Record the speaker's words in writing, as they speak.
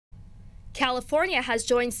California has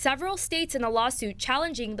joined several states in a lawsuit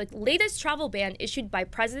challenging the latest travel ban issued by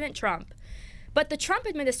President Trump. But the Trump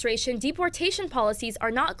administration deportation policies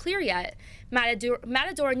are not clear yet.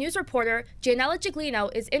 Matador News reporter Janella Giglino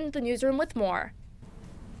is in the newsroom with more.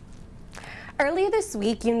 Earlier this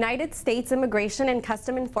week, United States Immigration and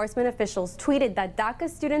Custom Enforcement officials tweeted that Daca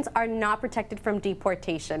students are not protected from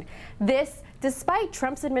deportation. This, despite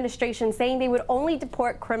Trump's administration saying they would only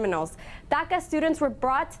deport criminals. Daca students were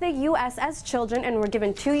brought to the U.S. as children and were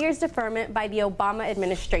given 2 years deferment by the Obama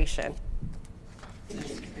administration.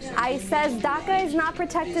 ICE says Daca is not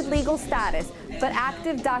protected legal status, but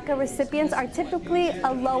active Daca recipients are typically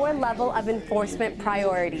a lower level of enforcement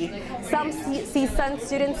priority. Some CSUN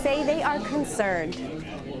students say they are concerned.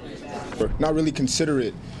 Not really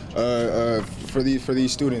considerate for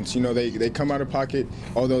these students. You know, they come out of pocket,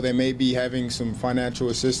 although they may be having some financial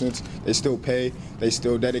assistance, they still pay, they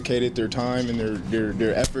still dedicated their time and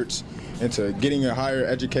their efforts into getting a higher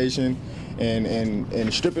education.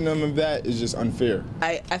 And stripping them of that is just unfair.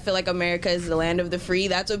 I feel like America is the land of the free.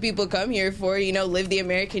 That's what people come here for, you know, live the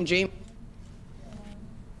American dream.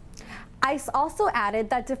 ICE also added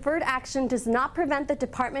that deferred action does not prevent the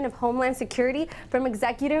Department of Homeland Security from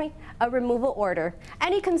executing a removal order.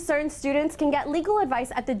 Any concerned students can get legal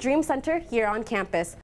advice at the Dream Center here on campus.